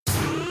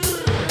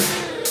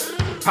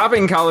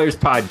Popping Collars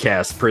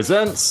Podcast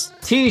presents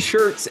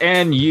T-Shirts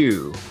and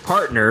You,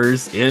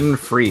 Partners in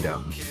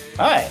Freedom.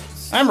 Hi,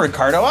 I'm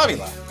Ricardo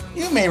Avila.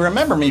 You may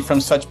remember me from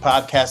such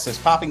podcasts as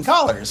Popping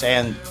Collars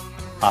and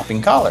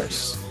Popping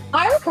Collars.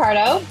 Hi,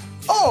 Ricardo.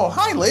 Oh,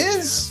 hi,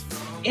 Liz.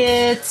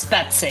 It's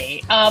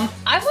Betsy.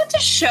 I want to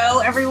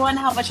show everyone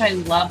how much I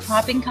love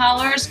Popping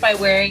Collars by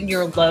wearing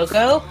your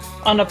logo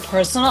on a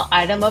personal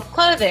item of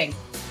clothing.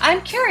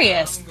 I'm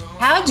curious,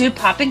 how do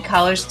Popping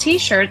Collars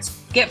t-shirts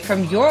get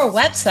from your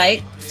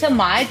website to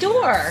my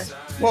door?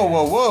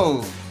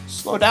 Whoa.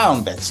 Slow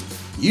down, Betsy.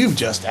 You've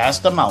just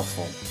asked a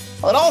mouthful.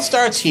 Well, it all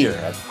starts here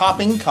at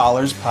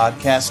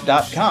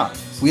poppingcollarspodcast.com.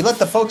 We let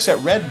the folks at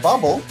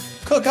Redbubble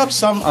cook up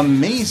some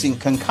amazing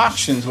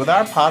concoctions with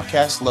our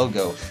podcast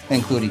logo,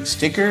 including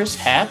stickers,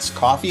 hats,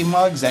 coffee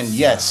mugs, and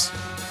yes,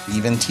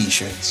 even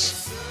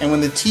t-shirts. And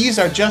when the teas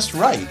are just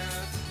right,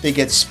 they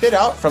get spit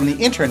out from the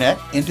internet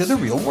into the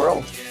real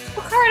world.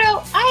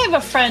 Ricardo, I have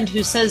a friend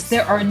who says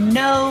there are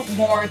no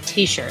more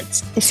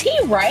t-shirts. Is he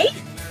right?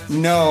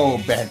 No,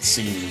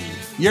 Betsy.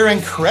 Your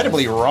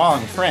incredibly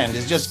wrong friend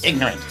is just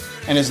ignorant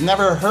and has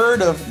never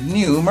heard of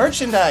new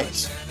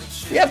merchandise.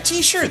 We have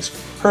t-shirts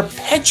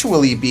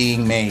perpetually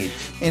being made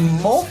in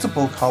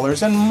multiple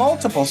colors and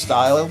multiple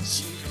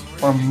styles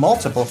or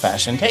multiple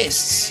fashion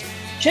tastes.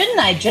 Shouldn't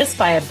I just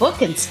buy a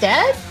book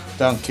instead?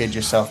 Don't kid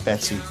yourself,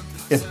 Betsy.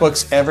 If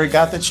books ever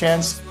got the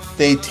chance,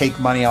 they'd take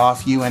money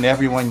off you and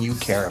everyone you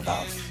care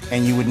about,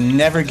 and you would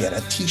never get a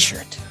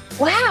t-shirt.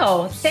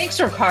 Wow, thanks,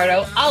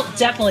 Ricardo. I'll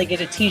definitely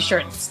get a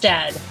t-shirt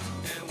instead.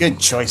 Good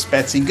choice,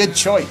 Betsy. Good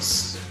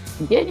choice.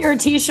 Get your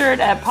t-shirt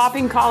at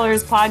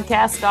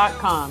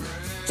poppingcollarspodcast.com.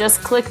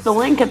 Just click the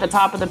link at the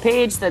top of the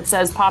page that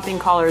says Popping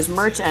Collars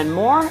merch and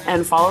more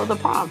and follow the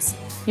prompts.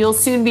 You'll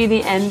soon be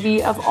the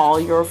envy of all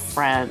your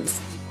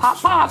friends. Pop,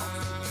 pop.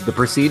 The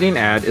preceding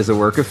ad is a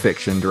work of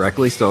fiction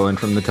directly stolen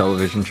from the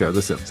television show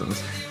The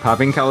Simpsons.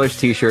 Popping Collars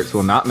t-shirts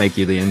will not make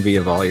you the envy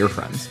of all your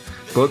friends.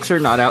 Books are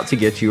not out to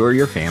get you or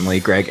your family.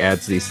 Greg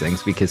adds these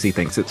things because he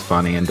thinks it's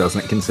funny and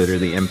doesn't consider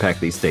the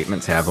impact these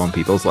statements have on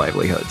people's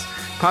livelihoods.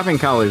 Popping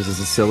Collars is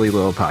a silly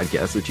little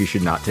podcast that you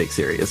should not take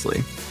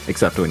seriously,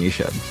 except when you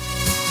should.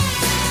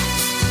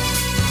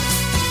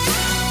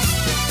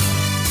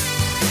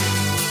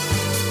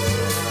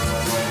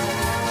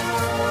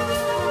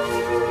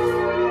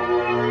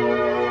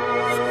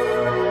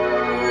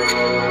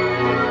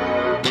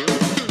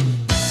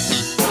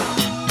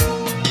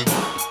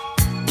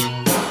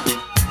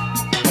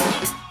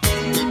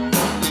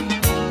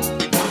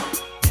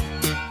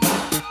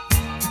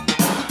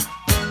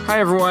 Hi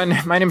everyone,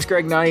 my name is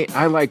Greg Knight.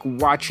 I like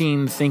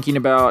watching, thinking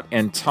about,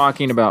 and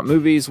talking about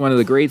movies. One of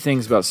the great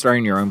things about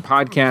starting your own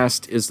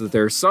podcast is that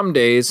there are some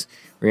days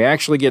where you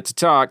actually get to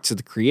talk to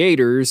the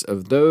creators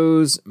of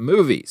those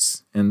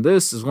movies. And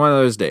this is one of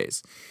those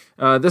days.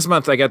 This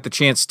month I got the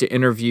chance to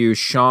interview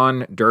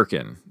Sean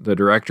Durkin, the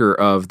director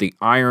of The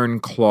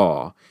Iron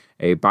Claw,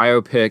 a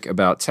biopic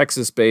about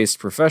Texas-based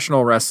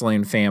professional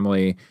wrestling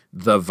family,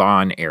 the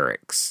Von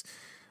Erichs.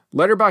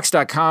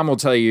 Letterboxd.com will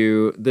tell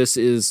you this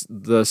is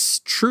the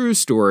true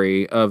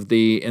story of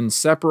the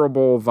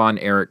inseparable Von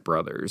Erich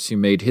brothers who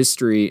made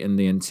history in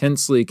the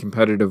intensely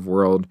competitive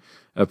world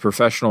of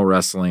professional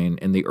wrestling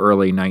in the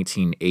early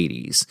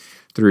 1980s.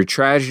 Through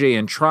tragedy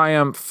and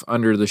triumph,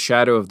 under the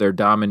shadow of their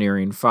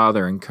domineering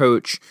father and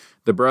coach,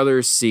 the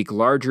brothers seek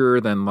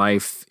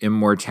larger-than-life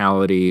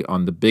immortality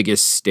on the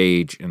biggest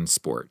stage in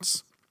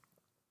sports.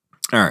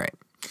 All right.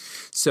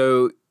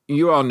 So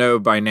you all know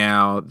by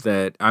now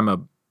that I'm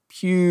a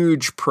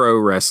huge pro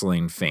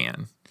wrestling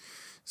fan.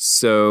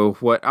 So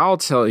what I'll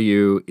tell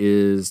you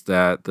is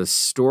that the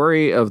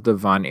story of the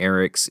Von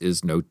Erichs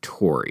is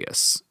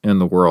notorious in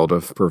the world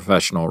of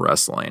professional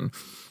wrestling.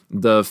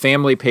 The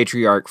family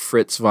patriarch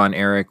Fritz Von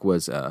Erich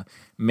was a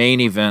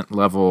main event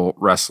level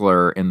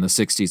wrestler in the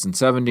 60s and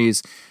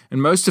 70s,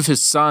 and most of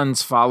his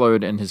sons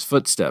followed in his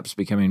footsteps,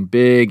 becoming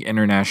big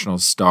international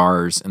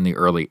stars in the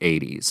early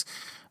 80s.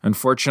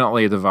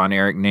 Unfortunately, the Von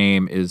Erich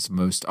name is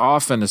most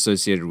often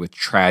associated with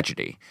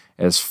tragedy,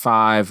 as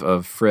 5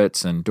 of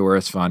Fritz and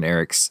Doris Von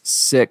Erich's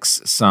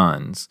 6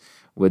 sons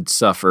would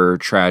suffer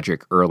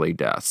tragic early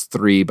deaths,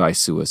 3 by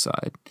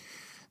suicide.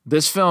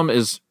 This film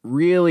is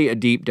really a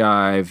deep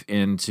dive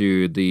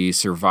into the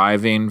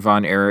surviving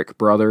Von Erich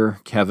brother,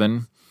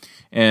 Kevin,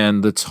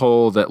 and the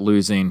toll that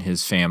losing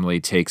his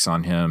family takes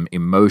on him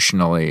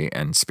emotionally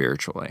and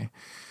spiritually.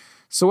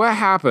 So what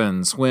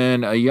happens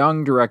when a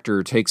young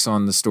director takes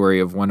on the story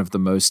of one of the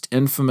most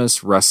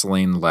infamous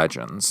wrestling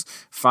legends?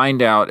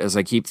 Find out as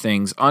I keep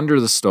things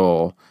under the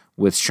stole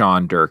with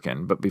Sean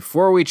Durkin. But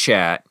before we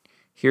chat,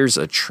 here's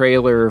a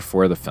trailer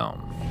for the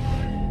film.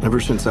 Ever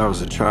since I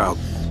was a child,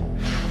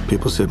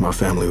 people said my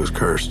family was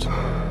cursed.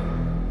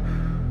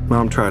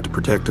 Mom tried to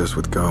protect us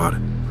with God.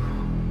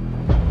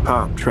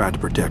 Pop tried to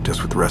protect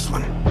us with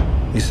wrestling.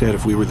 He said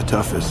if we were the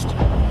toughest,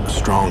 the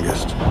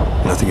strongest,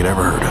 nothing could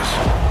ever hurt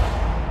us.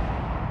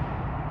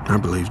 I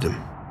believed him.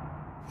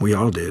 We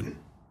all did.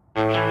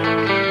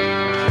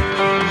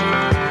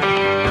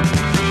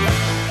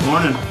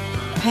 Morning.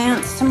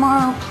 Pants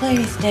tomorrow,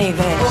 please,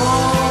 David.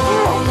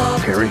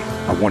 Terry,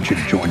 I want you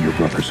to join your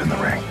brothers in the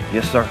ring.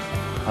 Yes, sir.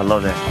 I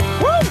love that.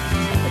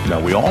 Now,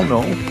 we all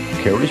know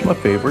Kerry's my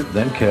favorite,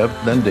 then Kev,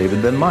 then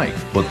David, then Mike.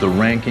 But the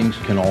rankings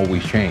can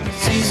always change.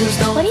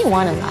 What do you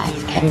want in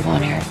life, Kevin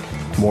Von Erich?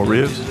 More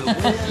ribs.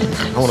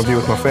 I want to be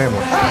with my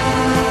family.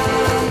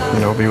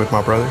 Be with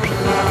my brothers.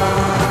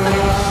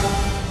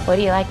 What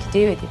do you like to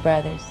do with your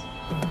brothers?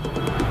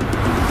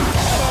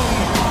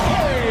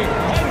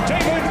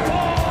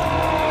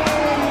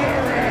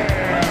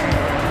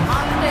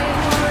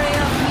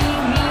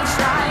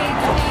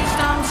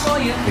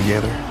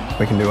 Together,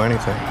 we can do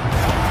anything.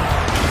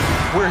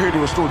 We're here to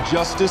restore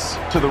justice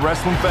to the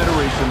Wrestling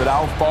Federation that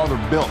our father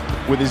built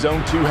with his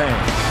own two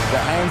hands. The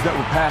hands that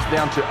were passed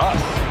down to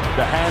us.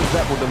 The hands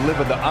that will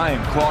deliver the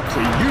Iron Claw to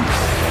you.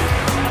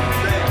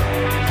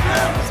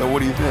 So what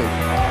do you think?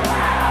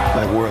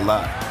 Like we're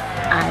alive.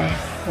 I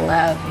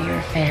love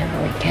your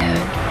family,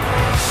 Kevin.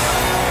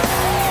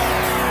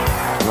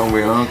 You gonna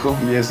be an uncle?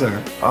 Yes,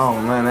 sir. Oh,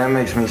 man, that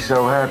makes me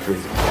so happy.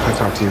 I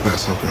talked to you about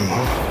something,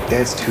 Mom.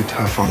 Dad's too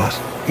tough on us.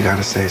 You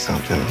gotta say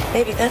something.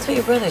 Baby, that's what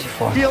your brothers are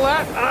for. Feel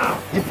that?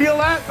 You feel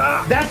that?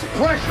 That's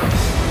pressure.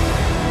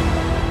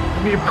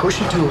 You're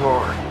pushing too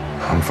hard.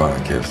 I'm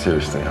fine, Kev.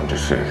 Seriously, I'm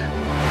just sick.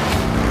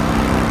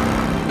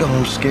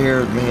 I'm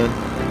scared, man.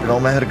 It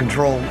all out of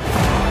control.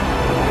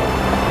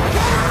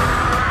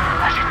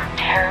 That's a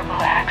terrible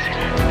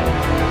accident.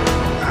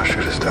 I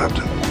should have stopped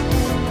him.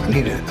 I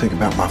need to think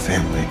about my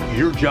family.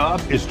 Your job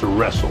is to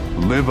wrestle.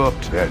 Live up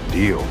to that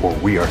deal, or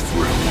we are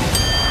through.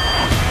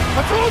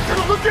 I told you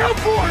to look out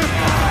for him!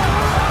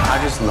 I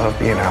just love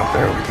being out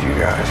there with you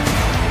guys.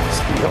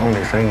 It's the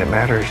only thing that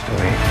matters to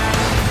me.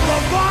 The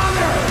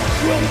Bonner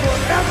will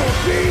forever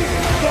be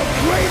the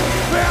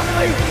greatest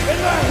family in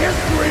the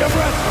history of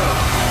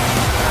wrestling!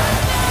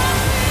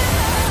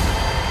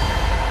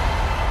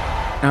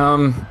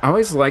 I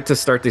always like to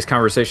start these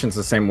conversations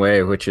the same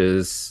way, which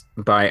is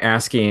by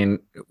asking,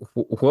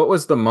 what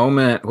was the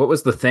moment, what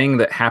was the thing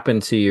that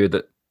happened to you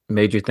that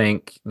made you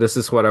think, this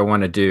is what I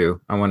want to do?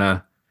 I want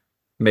to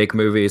make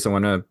movies. I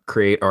want to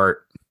create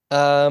art.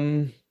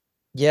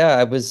 Yeah,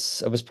 I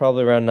was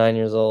probably around 9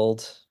 years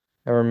old.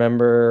 I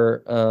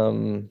remember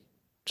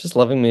just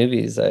loving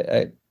movies.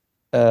 We'd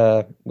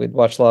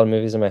watch a lot of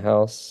movies in my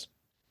house.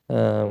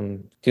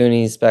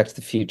 Goonies, Back to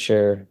the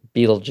Future,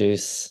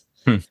 Beetlejuice,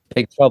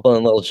 Big Trouble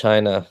in Little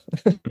China.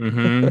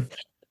 Mm-hmm.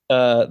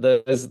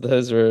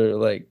 Those were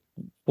like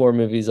 4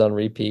 movies on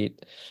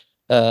repeat.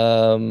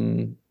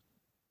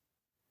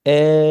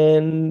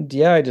 And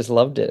yeah, I just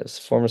loved it. It was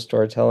a form of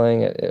storytelling,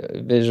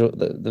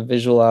 the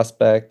visual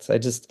aspects. I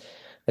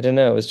don't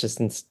know, it was just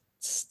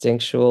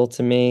instinctual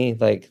to me,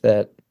 like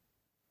that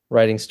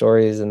writing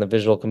stories and the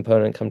visual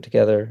component come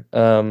together.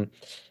 And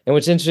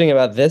what's interesting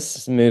about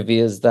this movie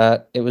is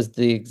that it was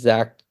the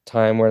exact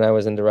time when I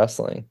was into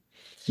wrestling.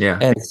 Yeah.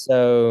 And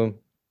so,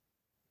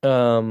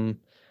 I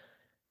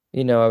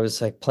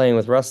was like playing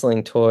with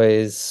wrestling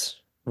toys,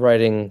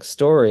 writing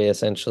story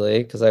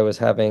essentially, because I was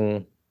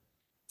having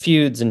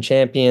feuds and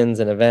champions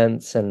and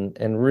events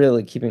and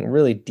really keeping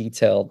really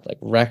detailed like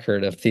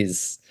record of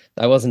these.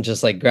 I wasn't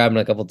just like grabbing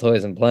a couple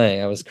toys and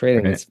playing. I was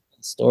creating these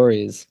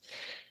stories.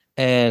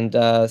 And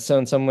so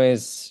in some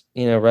ways,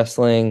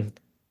 wrestling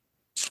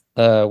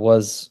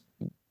was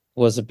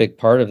a big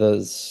part of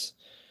those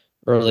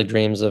early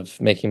dreams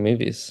of making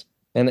movies.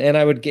 And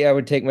I would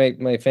take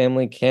my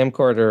family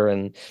camcorder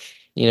and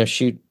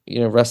shoot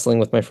wrestling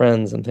with my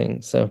friends and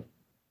things. So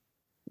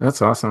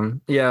that's awesome.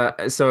 Yeah,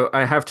 so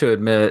I have to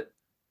admit,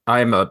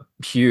 I'm a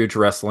huge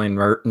wrestling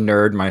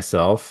nerd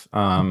myself.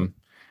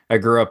 I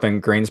grew up in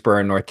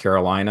Greensboro, North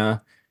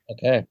Carolina.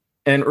 Okay.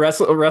 And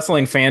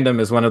wrestling fandom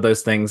is one of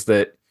those things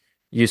that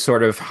you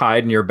sort of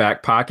hide in your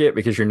back pocket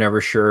because you're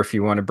never sure if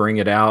you want to bring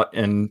it out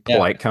in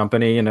polite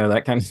company,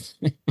 that kind of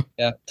thing.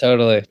 Yeah,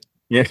 totally.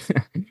 Yeah.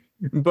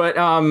 But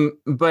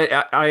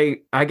I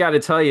got to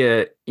tell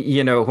you,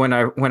 when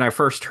I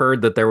first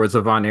heard that there was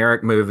a Von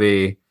Erich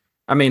movie,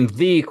 I mean,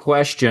 the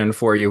question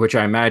for you, which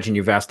I imagine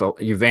you've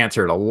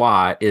answered a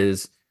lot,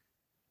 is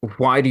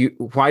why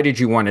did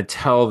you want to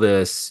tell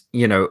this,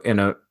 in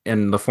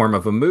the form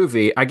of a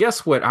movie? I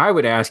guess what I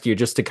would ask you,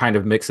 just to kind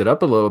of mix it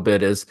up a little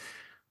bit, is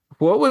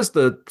what was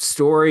the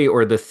story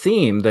or the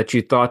theme that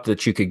you thought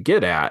that you could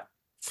get at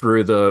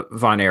through the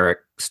Von Erich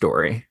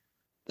story?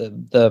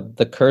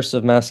 The curse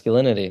of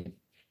masculinity.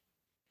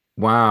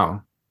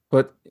 Wow.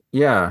 But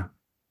yeah,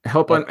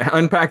 help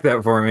unpack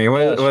that for me.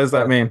 What does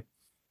that mean?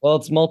 Well,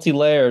 it's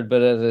multi-layered,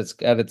 but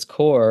at its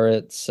core,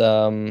 it's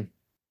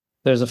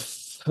there's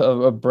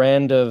a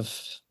brand of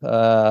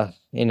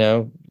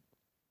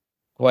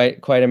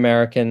quite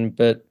American,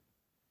 but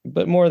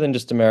more than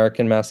just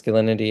American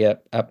masculinity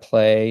at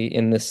play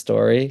in this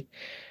story,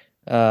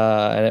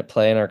 and at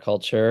play in our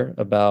culture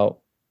about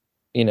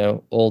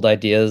old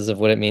ideas of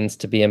what it means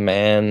to be a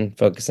man,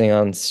 focusing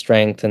on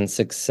strength and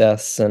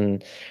success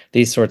and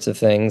these sorts of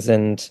things,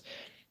 and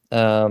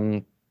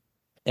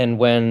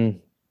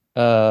when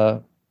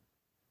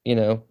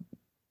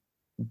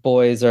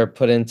boys are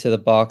put into the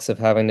box of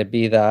having to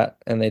be that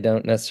and they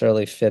don't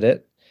necessarily fit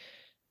it,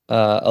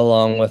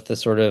 along with the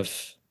sort of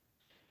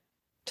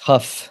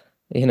tough,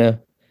 you know, Yeah.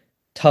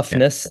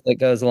 toughness that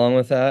goes along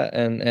with that,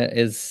 and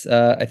is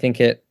I think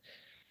it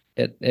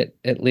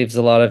leaves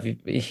a lot of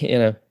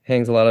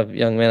hangs a lot of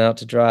young men out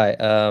to dry.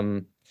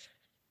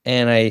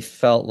 And I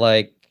felt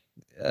like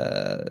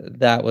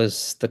that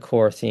was the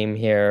core theme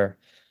here.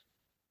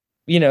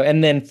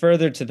 And then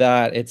further to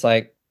that, it's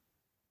like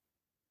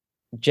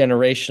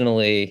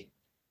generationally,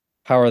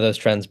 how are those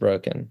trends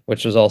broken,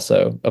 which was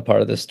also a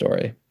part of this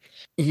story.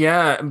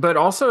 Yeah, but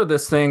also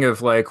this thing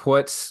of like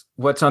what's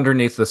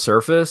underneath the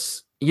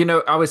surface.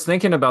 I was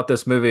thinking about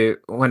this movie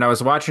when I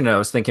was watching it. I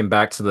was thinking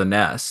back to The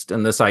Nest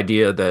and this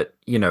idea that,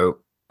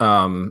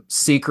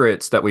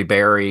 secrets that we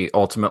bury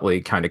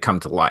ultimately kind of come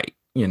to light,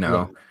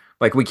 Yeah.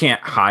 Like we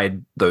can't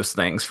hide those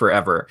things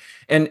forever.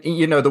 And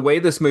the way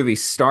this movie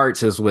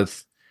starts is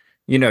with,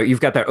 you've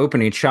got that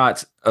opening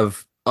shot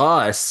of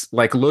us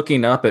like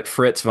looking up at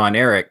Fritz von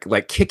Erich,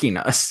 like kicking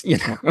us,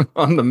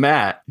 on the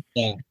mat.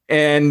 Yeah.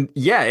 And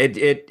yeah,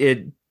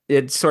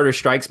 it sort of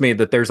strikes me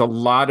that there's a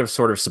lot of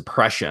sort of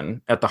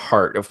suppression at the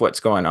heart of what's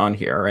going on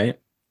here, right?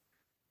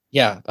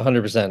 Yeah,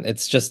 100%.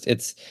 It's just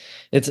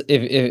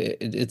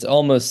it's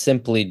almost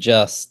simply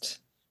just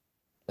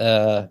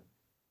uh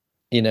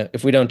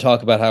if we don't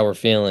talk about how we're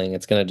feeling,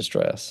 it's going to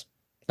destroy us.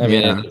 I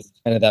mean, Yeah. it's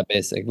kind of that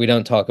basic. We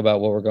don't talk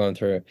about what we're going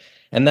through.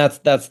 And that's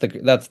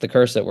the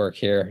curse at work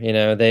here.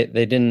 They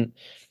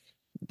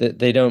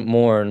don't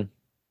mourn,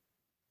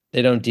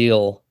 they don't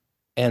deal,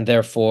 and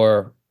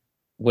therefore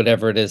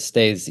whatever it is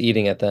stays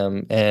eating at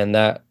them, and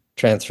that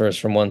transfers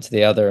from one to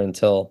the other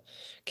until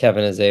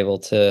Kevin is able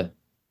to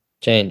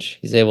change.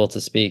 He's able to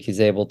speak,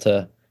 he's able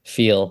to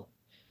feel,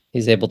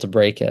 he's able to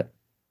break it.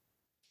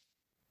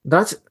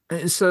 That's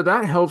so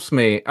that helps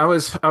me. I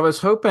was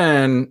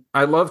hoping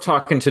I love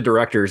talking to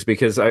directors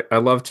because I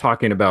love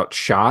talking about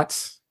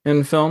shots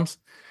in films.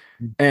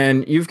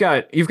 And you've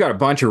got a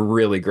bunch of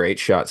really great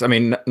shots. I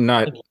mean,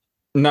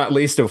 not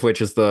least of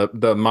which is the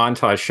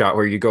montage shot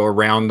where you go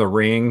around the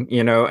ring,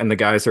 and the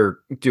guys are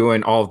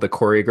doing all of the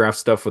choreographed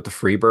stuff with the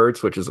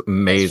Freebirds, which is That's right.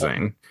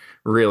 amazing,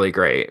 really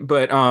great.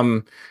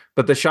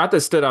 But the shot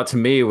that stood out to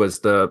me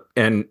was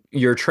and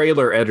your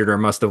trailer editor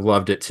must have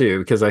loved it too,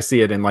 because I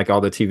see it in like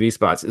all the TV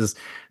spots, is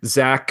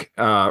Zach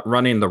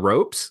running the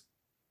ropes,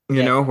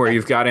 Yeah. where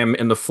you've got him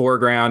in the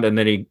foreground and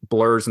then he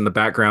blurs in the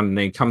background and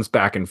then he comes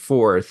back and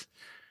forth.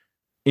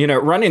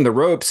 Running the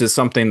ropes is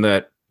something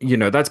that,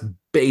 that's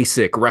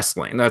basic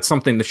wrestling. That's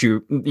something that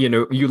you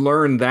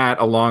learn that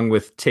along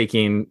with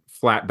taking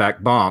flat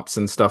back bumps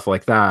and stuff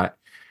like that.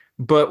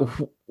 But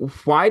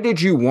why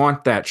did you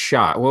want that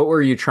shot? What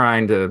were you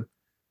trying to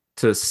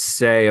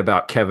say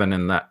about Kevin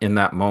in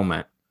that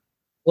moment?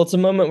 Well, it's a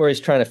moment where he's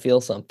trying to feel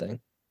something.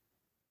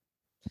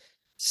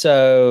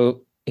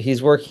 So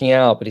he's working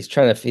out, but he's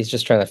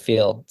just trying to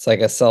feel. It's like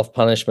a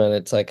self-punishment.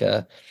 It's like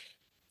a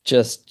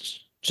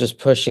just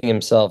pushing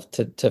himself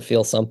to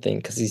feel something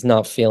because he's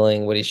not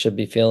feeling what he should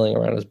be feeling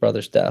around his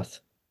brother's death.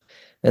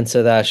 And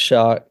so that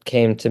shot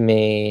came to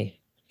me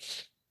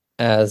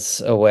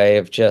as a way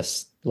of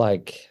just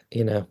like,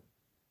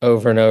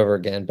 over and over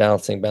again,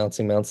 bouncing,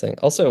 bouncing, bouncing.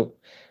 Also,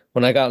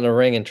 when I got in the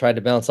ring and tried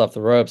to bounce off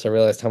the ropes, I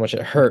realized how much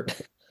it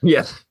hurt.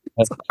 Yeah.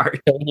 Sorry.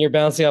 When you're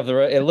bouncing off the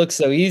rope, it looks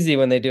so easy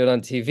when they do it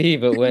on TV,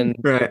 but when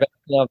you're Right.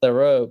 bouncing off the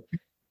rope,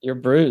 you're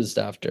bruised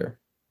after.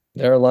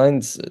 There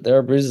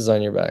are bruises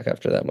on your back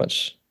after that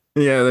much.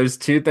 Yeah, there's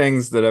two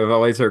things that I've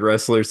always heard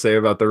wrestlers say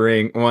about the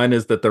ring. One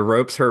is that the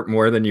ropes hurt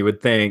more than you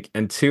would think,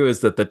 and two is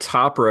that the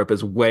top rope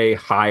is way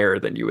higher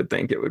than you would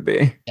think it would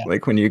be, Yeah.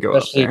 like when you go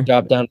up Especially there.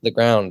 drop down to the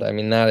ground. I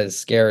mean, that is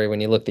scary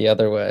when you look the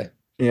other way.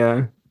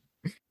 Yeah.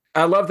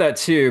 I love that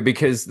too,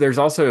 because there's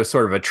also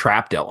sort of a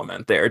trapped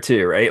element there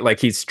too, right? Like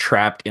he's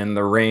trapped in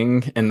the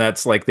ring, and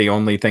that's like the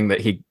only thing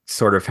that he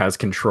sort of has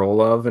control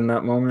of in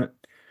that moment.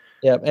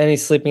 Yep, and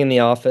he's sleeping in the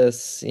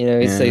office. Yeah.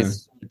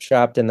 He's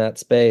trapped in that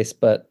space,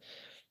 but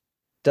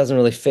doesn't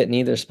really fit in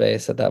either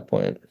space at that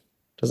point.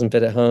 Doesn't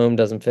fit at home,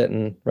 doesn't fit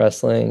in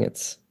wrestling.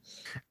 It's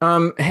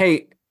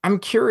Hey, I'm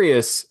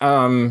curious,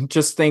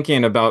 just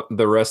thinking about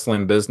the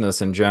wrestling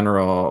business in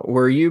general,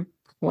 were you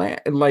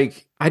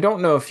like, I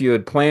don't know if you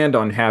had planned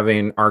on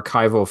having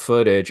archival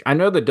footage. I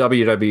know the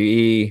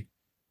WWE,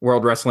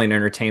 World Wrestling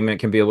Entertainment,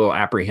 can be a little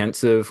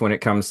apprehensive when it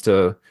comes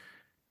to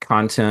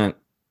content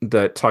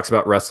that talks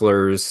about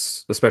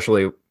wrestlers,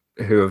 especially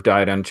who have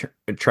died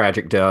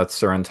tragic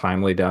deaths or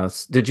untimely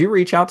deaths. Did you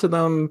reach out to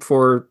them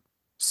for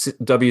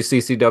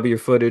WCCW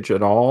footage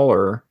at all,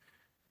 or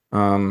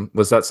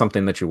was that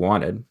something that you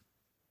wanted?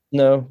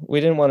 no, we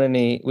didn't want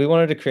any. We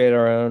wanted to create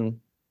our own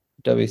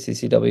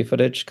WCCW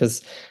footage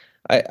because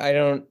I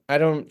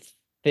don't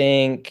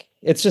think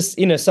it's just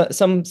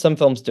some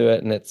films do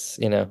it and it's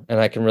and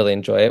I can really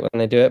enjoy it when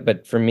they do it,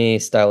 but for me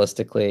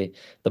stylistically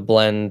the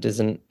blend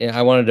isn't.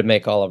 I wanted to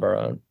make all of our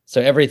own,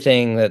 so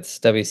everything that's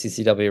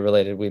WCCW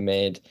related we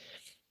made.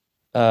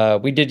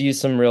 We did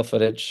use some real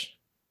footage.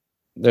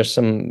 There's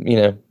some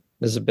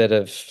there's a bit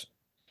of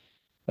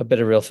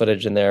real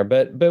footage in there,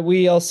 but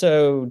we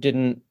also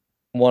didn't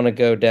want to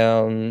go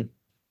down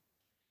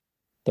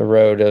the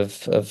road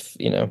of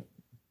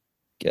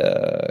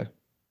uh,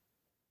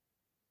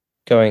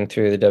 going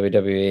through the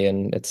WWE,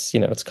 and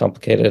it's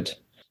complicated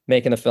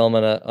making a film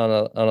on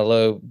a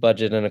low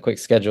budget and a quick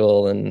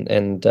schedule, and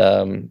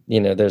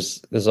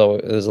there's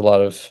a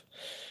lot of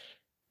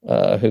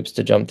hoops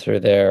to jump through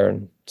there,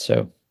 and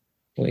so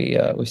we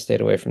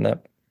stayed away from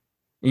that.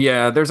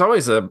 Yeah, there's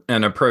always an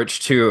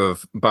approach too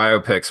of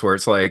biopics where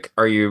it's like,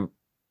 are you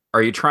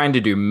trying to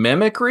do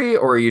mimicry,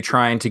 or are you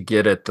trying to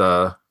get at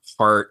the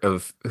heart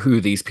of who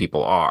these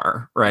people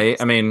are, right?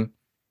 I mean,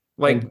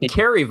 And like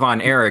Carrie Von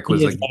Erich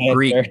was he a is my answer.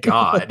 Greek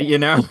god, you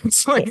know?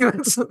 It's like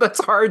that's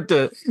hard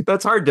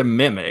to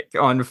mimic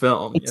on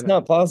film, you It's know?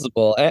 not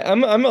possible.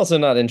 I'm also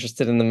not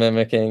interested in the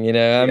mimicking, I'm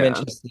Yeah.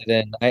 interested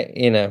in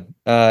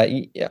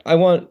I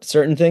want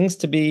certain things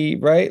to be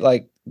right,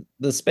 like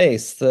the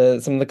space,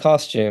 some of the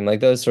costume, like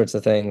those sorts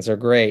of things are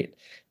great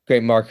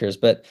markers,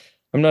 but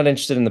I'm not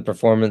interested in the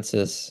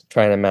performances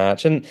trying to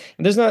match. And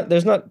there's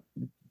not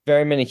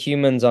very many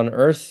humans on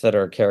Earth that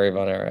are Carrie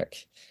Von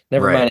Erich.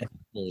 Never Right. mind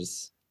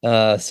actors.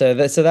 So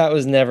that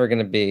was never going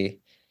to be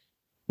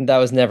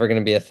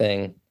a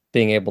thing,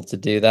 being able to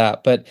do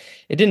that. But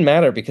it didn't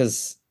matter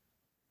because,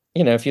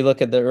 if you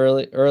look at the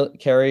early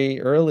Carrie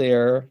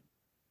earlier,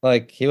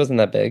 like he wasn't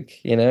that big,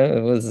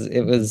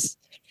 it was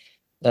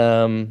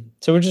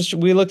so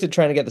we looked at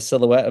trying to get the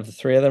silhouette of the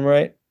three of them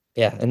right.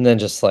 Yeah, and then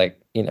just like,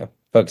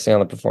 focusing on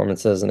the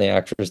performances and the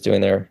actors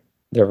doing their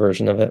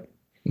version of it.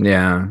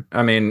 Yeah.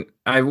 I mean,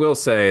 I will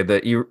say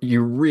that you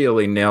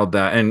really nailed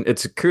that. And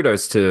it's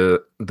kudos to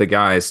the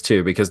guys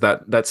too, because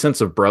that sense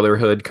of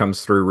brotherhood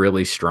comes through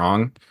really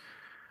strong.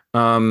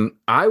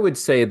 I would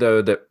say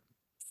though that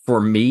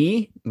for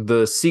me,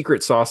 the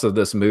secret sauce of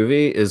this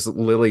movie is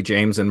Lily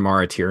James and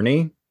Mara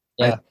Tierney.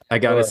 I, Yeah, I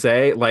gotta sure.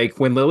 say, like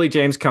when Lily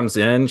James comes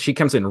in, she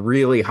comes in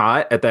really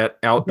hot at that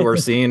outdoor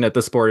scene at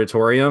the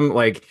sportatorium.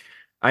 Like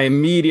I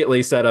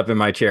immediately sat up in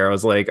my chair. I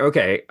was like,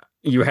 okay,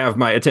 you have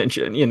my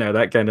attention,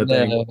 that kind of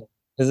thing. No,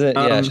 is it?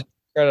 Yeah, she's Um,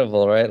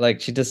 incredible, right? Like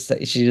she just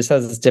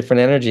has this different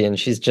energy, and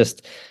she's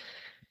just,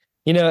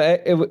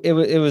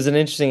 it was an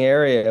interesting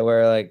area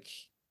where like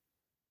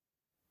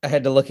I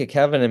had to look at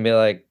Kevin and be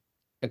like,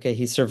 okay,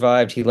 he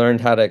survived. He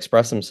learned how to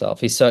express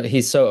himself.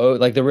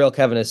 Like the real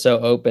Kevin is so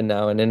open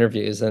now in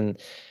interviews, and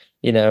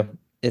you know,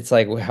 it's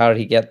like, how did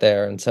he get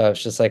there? And so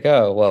it's just like,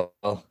 oh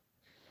well,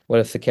 what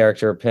if the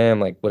character of Pam,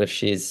 like, what if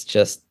she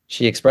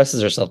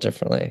expresses herself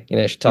differently?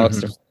 She talks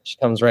mhm. to, she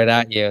comes right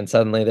at you, and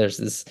suddenly there's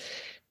this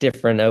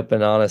different,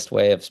 open, honest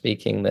way of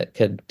speaking that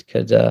could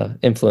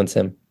influence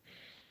him.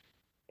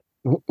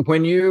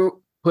 When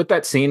you put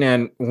that scene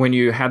in, when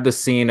you had the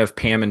scene of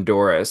Pam and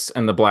Doris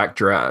and the black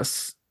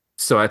dress,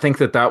 so I think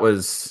that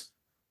was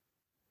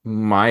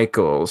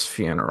Michael's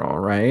funeral,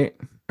 right?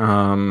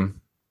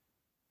 Um,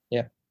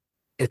 Yeah.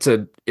 it's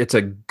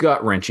a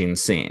gut-wrenching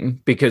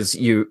scene because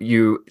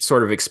you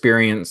sort of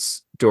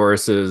experience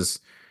Doris's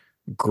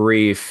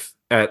grief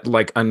at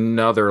like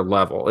another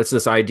level. It's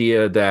this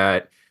idea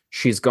that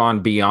she's gone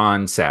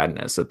beyond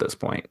sadness at this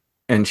point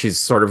and she's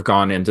sort of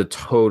gone into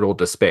total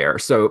despair.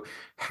 So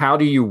how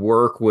do you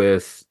work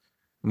with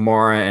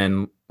Mara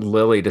and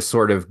Lily to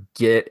sort of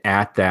get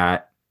at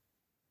that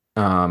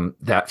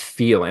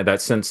feeling,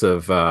 that sense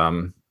of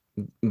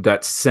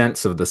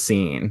the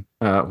scene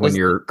when Those,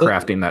 you're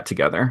crafting that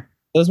together?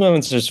 those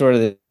moments are sort of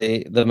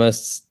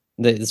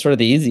the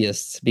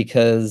easiest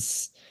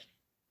because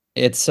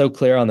it's so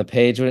clear on the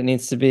page what it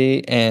needs to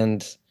be.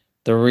 And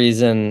the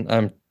reason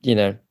I'm,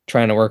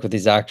 trying to work with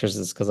these actors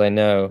is because I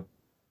know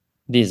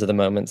these are the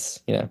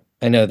moments,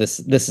 I know this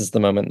is the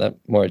moment that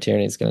Maura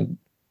Tierney is going to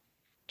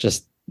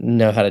just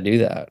know how to do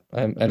that.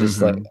 I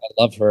just like, Hmm.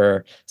 I love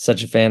her,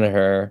 such a fan of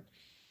her.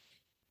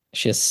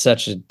 She has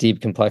such a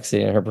deep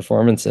complexity in her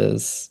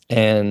performances.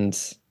 And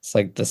it's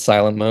like the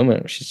silent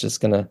moment where she's just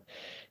going to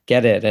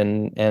get it.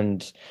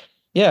 And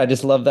yeah, I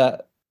just love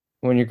that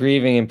when you're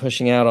grieving and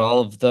pushing out all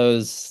of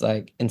those,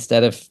 like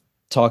instead of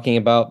talking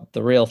about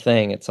the real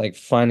thing, it's like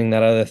finding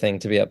that other thing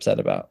to be upset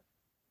about.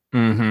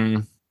 Hmm.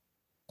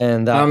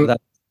 And that Um,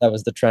 that that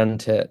was the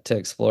trend to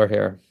explore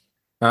here.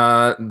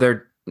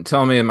 they're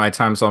telling me my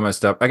time's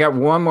almost up. I got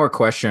one more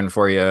question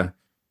for you,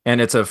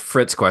 and it's a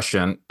Fritz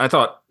question. I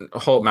thought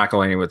Holt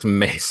McElhaney was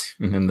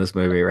amazing in this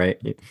movie,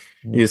 right?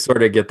 You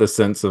sort of get the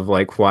sense of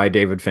like why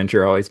David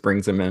Fincher always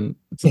brings him in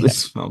to Yeah.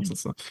 these films and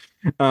stuff.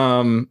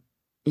 Um,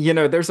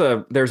 there's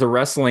a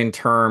wrestling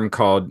term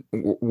called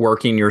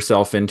working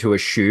yourself into a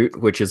shoot,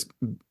 which is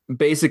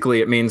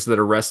basically it means that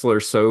a wrestler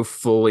so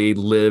fully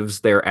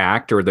lives their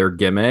act or their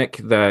gimmick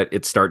that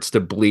it starts to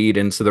bleed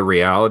into the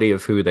reality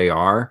of who they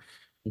are.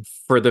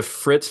 For the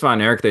Fritz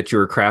von Erich that you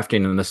were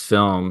crafting in this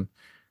film,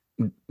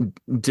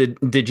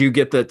 did you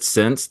get that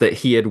sense that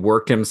he had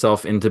worked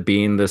himself into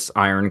being this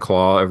iron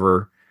claw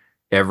over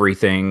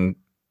everything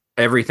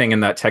everything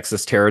in that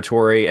Texas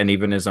territory and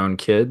even his own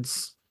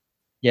kids?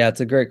 Yeah,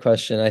 it's a great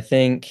question. I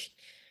think,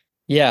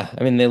 yeah,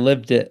 I mean, they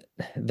lived it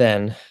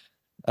then,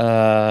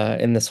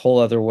 in this whole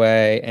other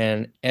way.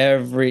 And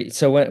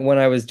so when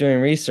I was doing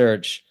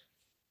research,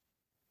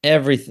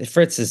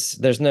 Fritz is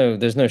there's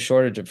no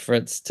shortage of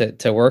Fritz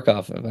to work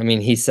off of. I mean,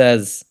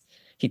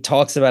 he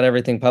talks about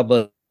everything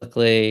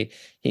publicly.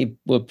 He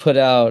would put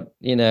out,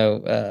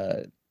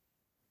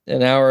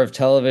 an hour of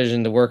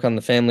television to work on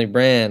the family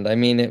brand. I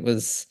mean, it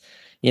was,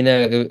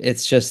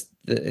 it's just,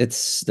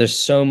 there's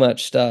so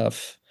much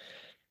stuff,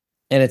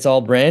 and it's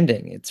all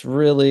branding. It's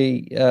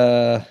really,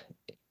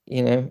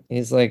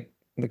 he's like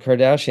the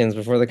Kardashians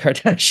before the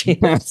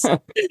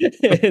Kardashians.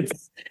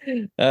 It's,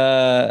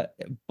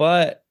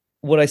 but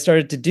what I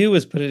started to do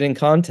was put it in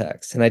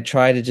context, and I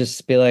try to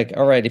just be like,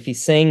 all right, if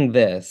he's saying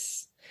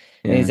this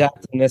and he's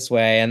acting this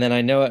way, and then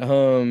I know at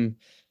home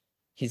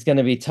he's going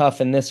to be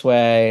tough in this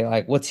way,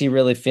 like what's he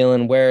really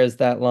feeling? Where is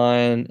that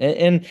line?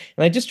 And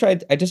I just tried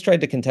to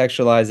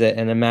contextualize it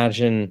and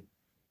imagine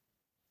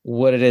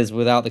what it is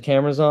without the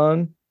cameras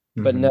on,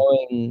 but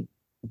knowing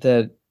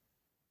that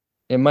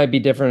it might be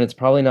different. It's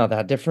probably not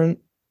that different.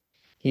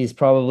 He's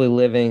probably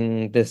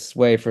living this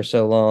way for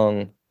so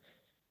long.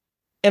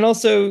 And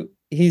also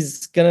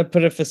he's going to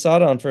put a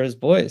facade on for his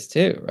boys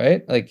too,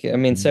 right? Like, I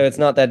mean, so it's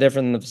not that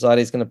different than the facade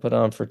he's going to put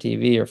on for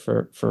TV or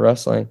for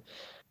wrestling.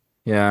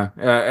 Yeah,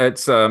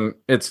 it's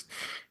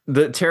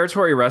the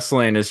territory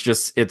wrestling is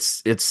just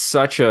it's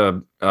such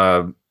a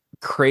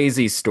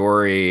crazy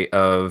story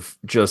of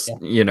just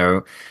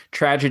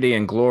tragedy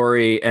and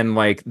glory, and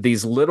like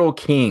these little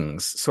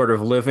kings sort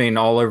of living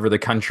all over the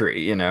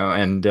country,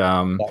 and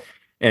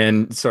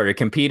sort of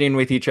competing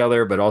with each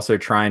other, but also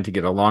trying to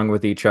get along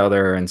with each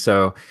other. And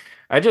so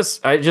I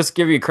just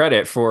give you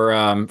credit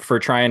for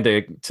trying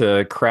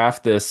to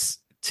craft this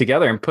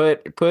together and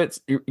put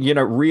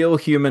real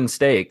human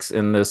stakes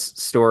in this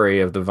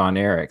story of the Von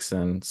Erichs.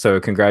 And so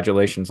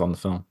congratulations on the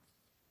film.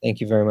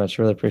 Thank you very much.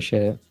 Really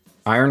appreciate it.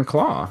 Iron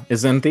Claw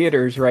is in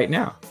theaters right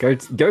now.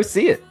 Go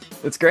see it.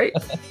 It's great.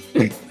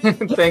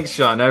 Thanks,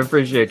 Sean. I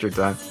appreciate your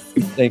time.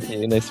 Thank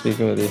you. Nice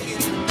speaking with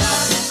you.